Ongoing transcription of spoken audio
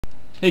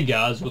Hey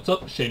guys, what's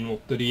up?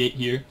 ShaneWolf38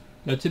 here.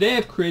 Now today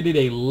I've created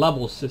a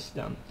level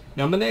system.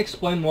 Now I'm going to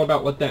explain more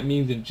about what that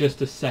means in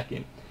just a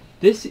second.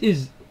 This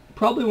is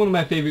probably one of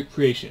my favorite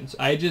creations.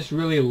 I just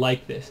really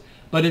like this.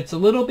 But it's a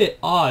little bit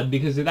odd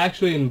because it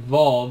actually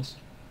involves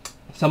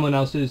someone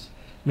else's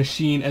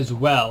machine as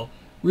well.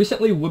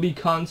 Recently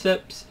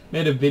WubbiConcepts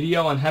made a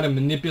video on how to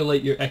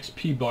manipulate your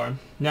XP bar.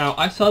 Now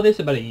I saw this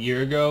about a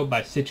year ago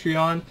by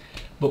Citrion,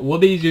 but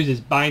Wubbies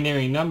uses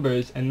binary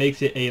numbers and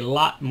makes it a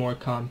lot more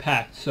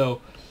compact. So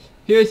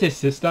here's his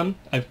system.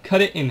 I've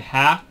cut it in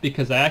half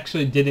because I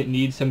actually didn't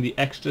need some of the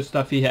extra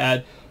stuff he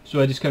had, so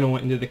I just kind of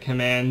went into the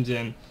commands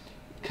and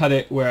cut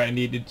it where I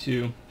needed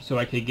to so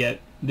I could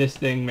get this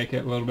thing, make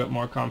it a little bit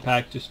more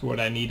compact, just what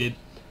I needed.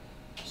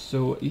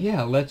 So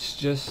yeah, let's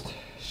just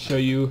show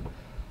you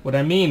what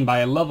I mean by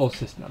a level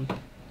system.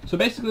 So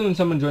basically when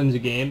someone joins a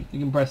game, you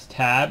can press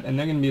tab and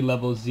they're going to be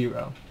level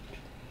 0.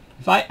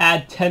 If I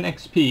add 10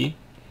 XP,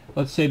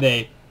 let's say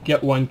they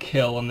get 1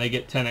 kill and they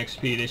get 10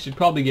 XP, they should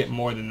probably get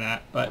more than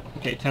that, but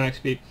okay, 10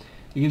 XP.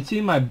 You can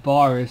see my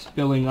bar is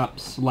filling up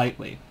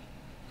slightly,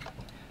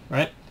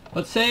 right?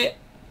 Let's say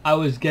I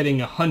was getting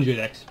 100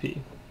 XP,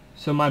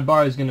 so my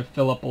bar is going to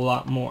fill up a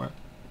lot more.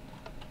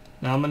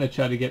 Now I'm going to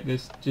try to get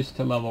this just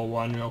to level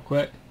 1 real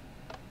quick.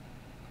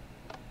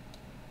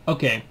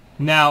 Okay,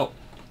 now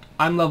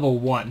I'm level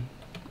 1,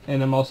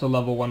 and I'm also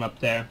level 1 up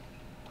there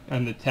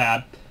on the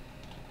tab.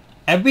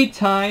 Every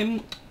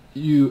time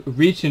you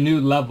reach a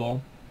new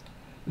level,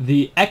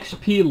 the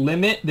XP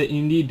limit that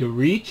you need to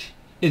reach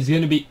is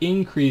going to be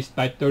increased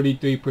by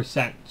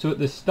 33%. So at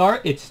the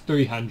start it's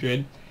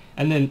 300,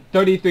 and then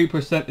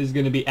 33% is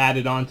going to be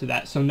added on to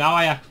that. So now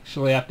I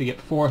actually have to get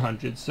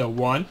 400. So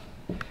 1,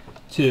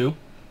 2,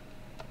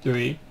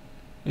 3,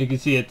 and you can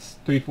see it's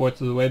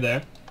 3/4 of the way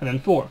there, and then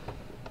 4.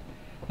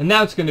 And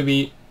now it's going to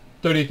be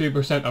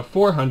 33% of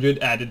 400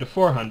 added to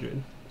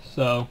 400.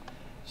 So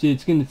see,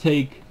 it's going to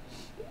take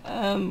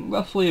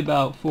roughly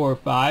about 4 or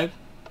 5.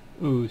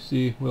 Ooh,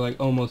 see, we're like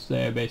almost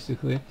there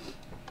basically.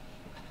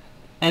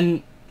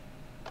 And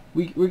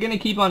we're going to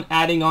keep on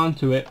adding on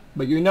to it,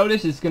 but you'll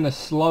notice it's going to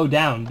slow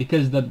down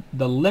because the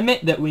limit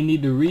that we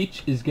need to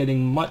reach is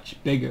getting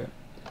much bigger.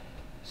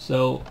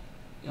 So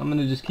I'm going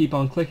to just keep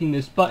on clicking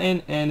this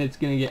button and it's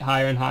going to get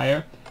higher and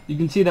higher. You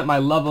can see that my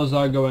levels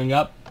are going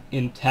up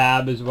in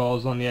tab as well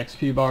as on the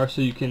XP bar,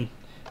 so you can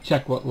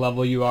check what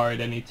level you are at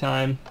any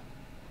time.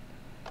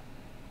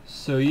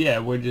 So yeah,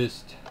 we're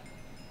just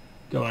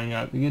going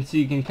up. You can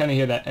see, you can kind of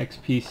hear that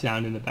XP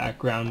sound in the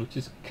background, which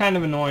is kind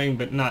of annoying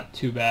but not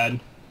too bad.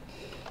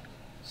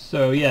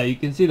 So yeah, you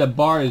can see the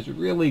bar is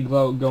really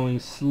going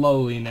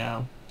slowly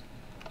now.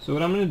 So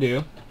what I'm going to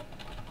do,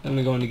 I'm going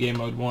to go into game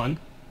mode 1,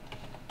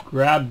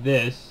 grab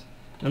this,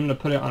 and I'm going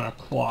to put it on a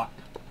clock.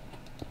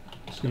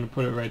 Just going to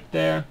put it right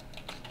there.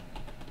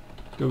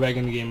 Go back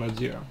into game mode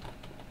 0.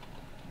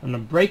 I'm going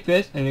to break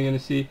this and you're going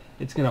to see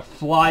it's going to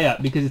fly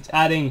up because it's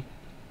adding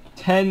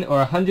 10 or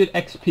 100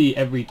 XP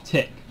every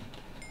tick.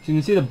 So you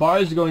can see the bar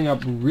is going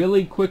up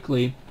really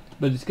quickly,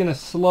 but it's going to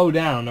slow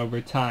down over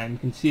time. You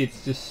can see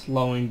it's just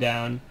slowing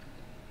down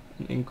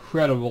an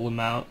incredible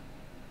amount.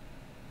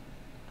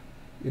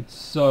 It's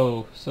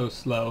so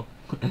slow.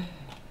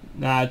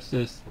 Now it's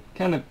just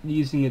kind of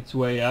easing its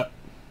way up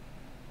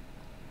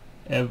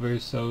ever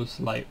so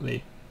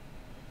slightly.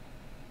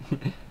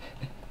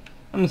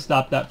 I'm going to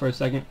stop that for a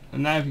second,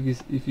 and now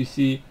if you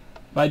see,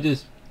 if I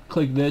just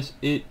click this,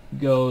 it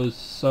goes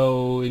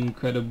so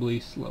incredibly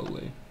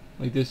slowly.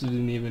 Like, this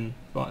isn't even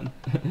fun.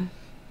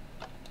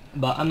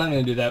 But I'm not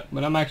going to do that.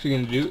 What I'm actually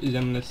going to do is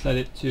I'm going to set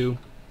it to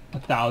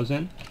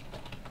 1000,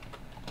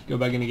 go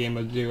back into game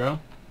mode 0,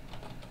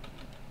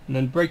 and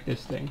then break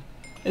this thing.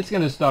 It's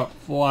going to start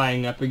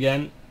flying up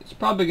again. It's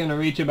probably going to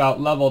reach about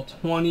level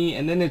 20,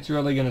 and then it's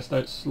really going to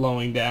start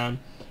slowing down.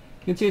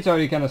 You can see it's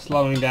already kind of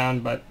slowing down,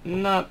 but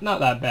not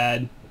that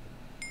bad.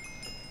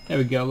 There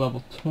we go,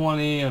 level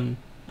 20,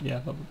 yeah,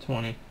 level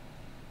 20.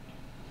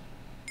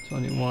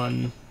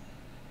 21.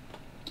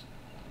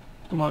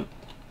 Come on.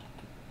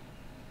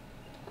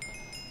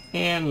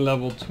 And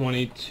level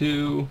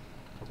 22.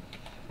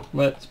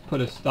 Let's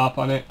put a stop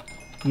on it.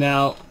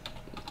 Now,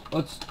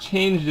 let's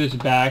change this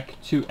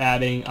back to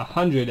adding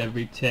 100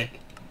 every tick.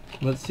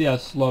 Let's see how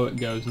slow it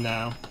goes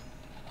now.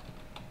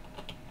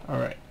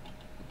 Alright.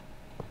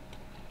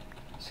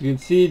 So you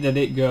can see that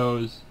it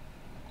goes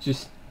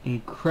just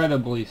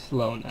incredibly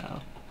slow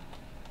now.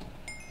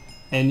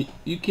 And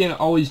you can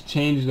always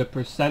change the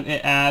percent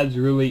it adds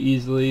really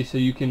easily, so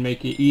you can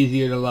make it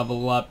easier to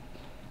level up.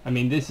 I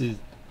mean, this is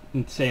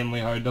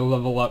insanely hard to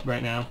level up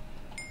right now.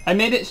 I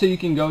made it so you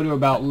can go to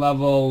about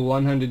level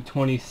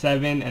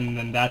 127, and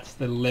then that's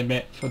the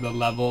limit for the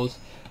levels.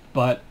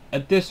 But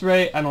at this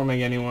rate, I don't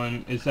think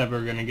anyone is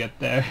ever going to get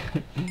there.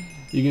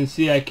 You can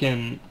see I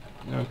can...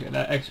 Okay,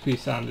 that XP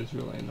sound is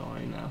really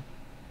annoying now.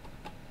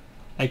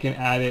 I can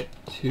add it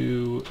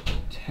to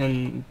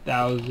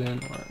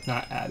 10,000, or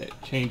not add it,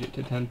 change it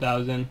to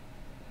 10,000.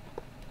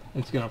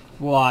 It's going to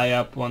fly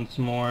up once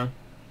more,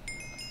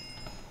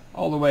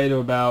 all the way to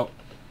about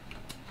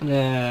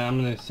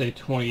I'm going to say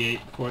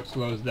 28 before it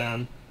slows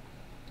down.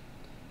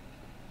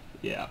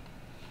 yeah.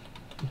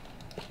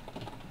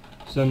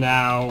 So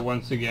now,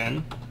 once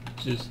again,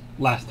 just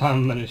last time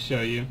I'm going to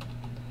show you,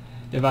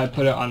 if I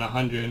put it on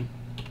 100,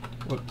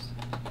 whoops,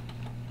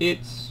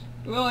 it's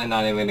really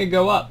not even going to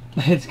go up.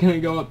 It's going to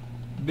go up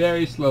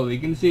very slowly.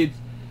 You can see it's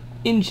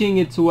inching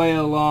its way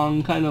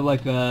along, kind of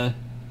like a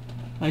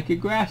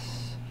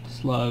grass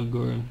slug,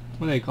 or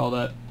what do they call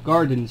that?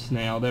 Garden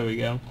snail. There we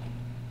go.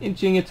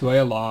 Inching its way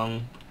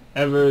along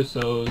ever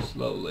so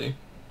slowly.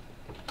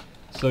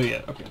 So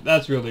yeah, okay,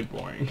 that's really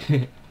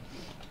boring.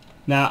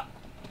 Now,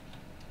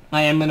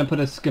 I am going to put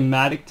a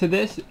schematic to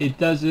this. It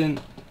doesn't,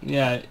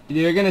 yeah,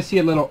 you're going to see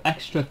a little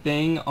extra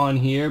thing on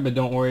here, but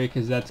don't worry,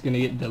 because that's going to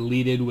get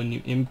deleted when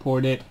you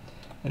import it.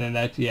 And then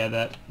that's,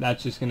 yeah,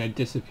 that's just going to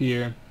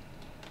disappear.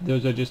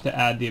 Those are just to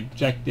add the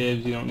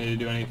objectives. You don't need to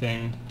do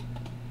anything.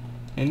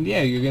 And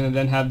yeah, you're going to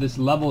then have this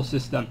level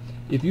system.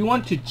 If you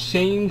want to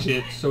change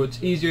it so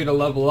it's easier to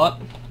level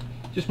up,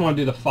 just want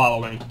to do the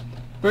following.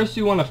 First,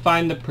 you want to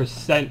find the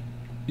percent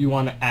you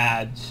want to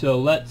add.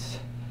 So I'm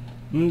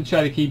going to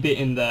try to keep it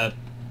in the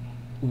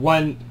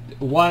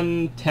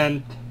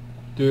 1/10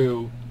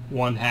 through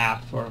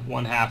 1/2, or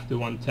 1/2 to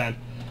 1/10.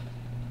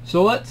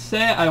 So let's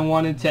say I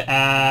wanted to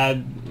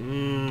add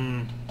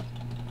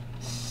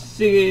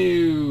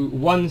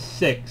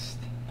 1/6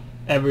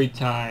 every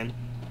time.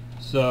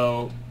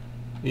 So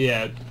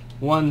yeah,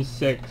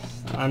 1/6.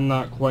 I'm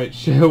not quite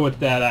sure what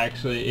that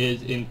actually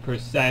is in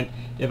percent.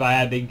 If I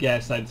had to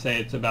guess, I'd say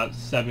it's about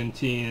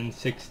 17 and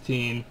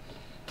 16,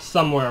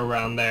 somewhere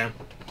around there.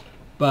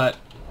 But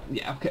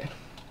yeah, okay.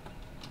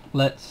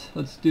 Let's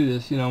do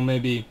this. You know,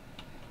 maybe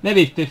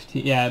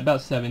 15. Yeah,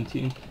 about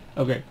 17.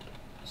 Okay.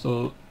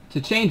 So to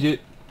change it,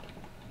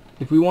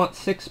 if we want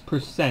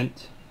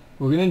 6%,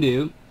 what we're gonna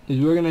do is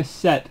we're gonna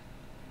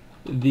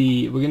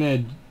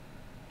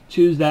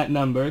choose that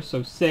number.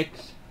 So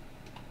 6.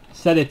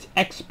 Set its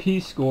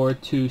XP score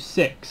to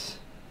 6.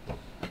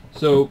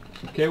 So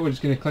okay, we're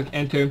just gonna click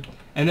enter,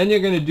 and then you're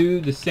gonna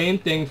do the same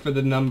thing for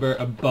the number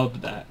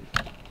above that.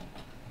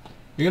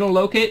 You're gonna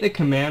locate the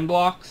command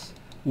blocks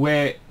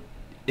where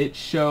it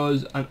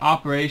shows an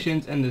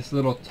operations and this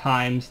little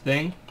times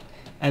thing,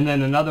 and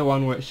then another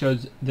one where it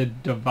shows the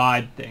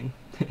divide thing.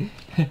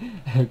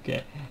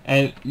 Okay,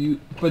 and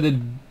for the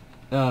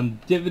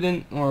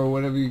dividend, or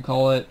whatever you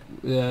call it,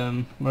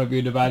 whatever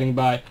you're dividing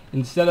by,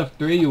 instead of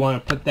 3, you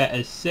want to put that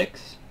as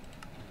 6.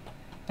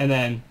 And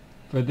then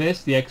for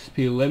this, the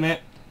XP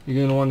limit, you're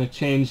going to want to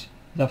change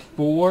the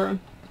 4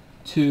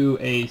 to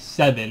a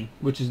 7,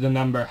 which is the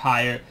number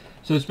higher.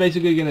 So it's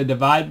basically going to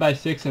divide by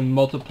 6 and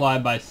multiply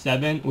by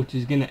 7, which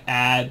is going to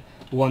add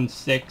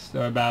 1/6,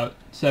 or about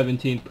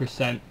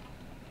 17%.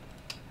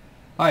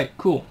 Alright,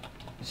 cool.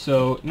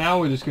 So now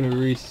we're just going to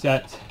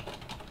reset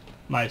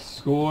my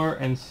score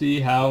and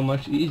see how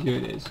much easier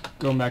it is.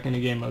 Going back into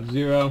game mode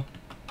 0.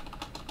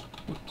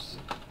 Oops.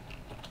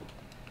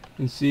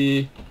 And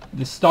see,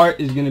 the start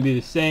is going to be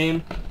the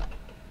same,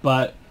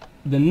 but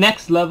the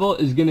next level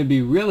is going to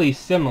be really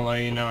similar.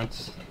 You know,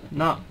 it's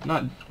not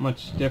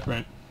much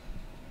different.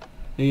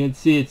 You can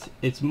see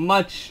it's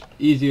much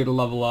easier to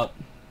level up,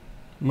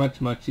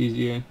 much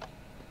easier.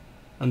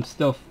 I'm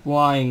still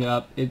flying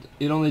up. It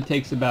only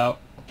takes about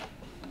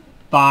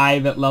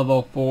 5 at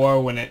level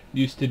 4 when it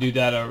used to do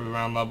that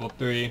around level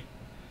 3.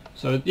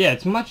 So yeah,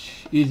 it's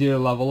much easier to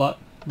level up,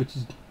 which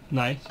is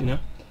nice, you know.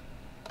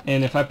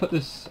 And if I put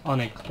this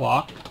on a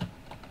clock,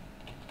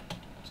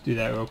 let's do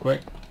that real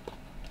quick.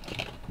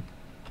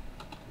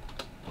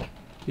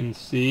 You can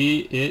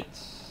see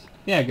it's,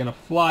 yeah, gonna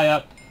fly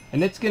up,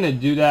 and it's gonna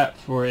do that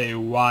for a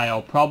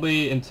while,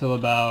 probably until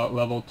about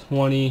level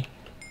 20,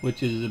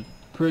 which is a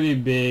pretty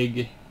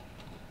big,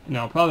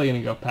 no, probably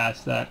gonna go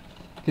past that,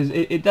 because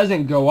it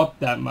doesn't go up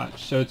that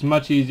much, so it's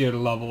much easier to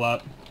level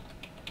up,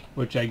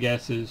 which I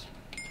guess is,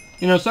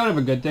 you know, sort of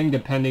a good thing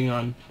depending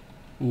on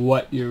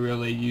what you're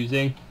really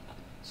using.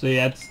 So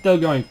yeah, it's still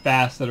going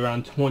fast at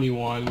around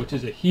 21, which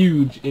is a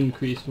huge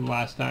increase from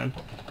last time.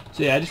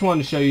 So yeah, I just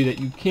wanted to show you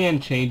that you can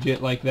change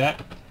it like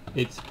that.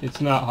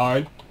 It's not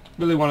hard.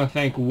 Really want to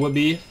thank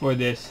Wubby for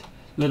this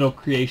little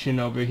creation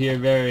over here.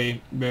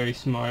 Very, very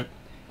smart.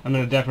 I'm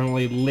going to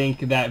definitely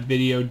link that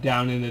video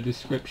down in the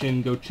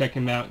description. Go check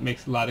him out.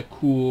 Makes a lot of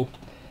cool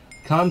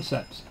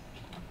concepts.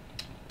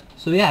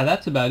 So yeah,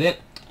 that's about it.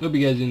 Hope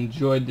you guys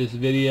enjoyed this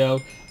video.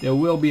 There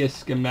will be a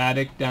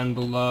schematic down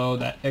below.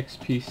 That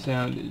XP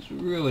sound is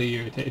really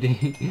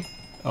irritating.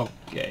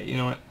 Okay, you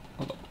know what?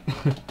 Hold up.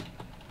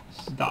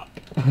 Stop.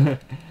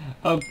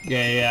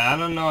 Okay, yeah, I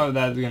don't know if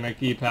that's gonna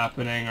keep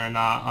happening or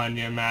not on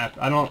your map.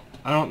 I don't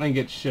think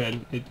it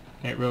should. It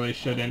really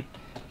shouldn't.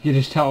 You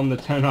just tell them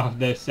to turn off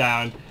this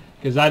sound,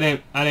 because I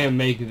didn't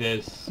make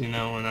this, you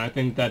know, and I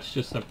think that's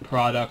just a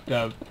product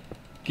of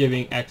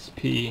giving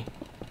XP.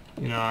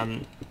 You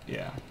know,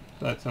 yeah,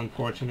 that's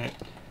unfortunate.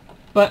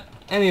 But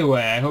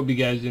anyway, I hope you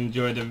guys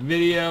enjoyed the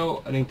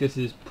video. I think this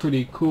is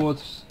pretty cool.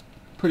 It's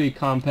a pretty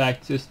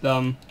compact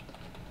system,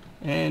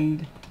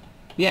 and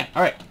yeah,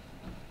 alright.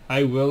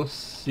 I will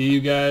see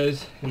you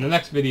guys in the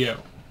next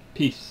video.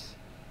 Peace.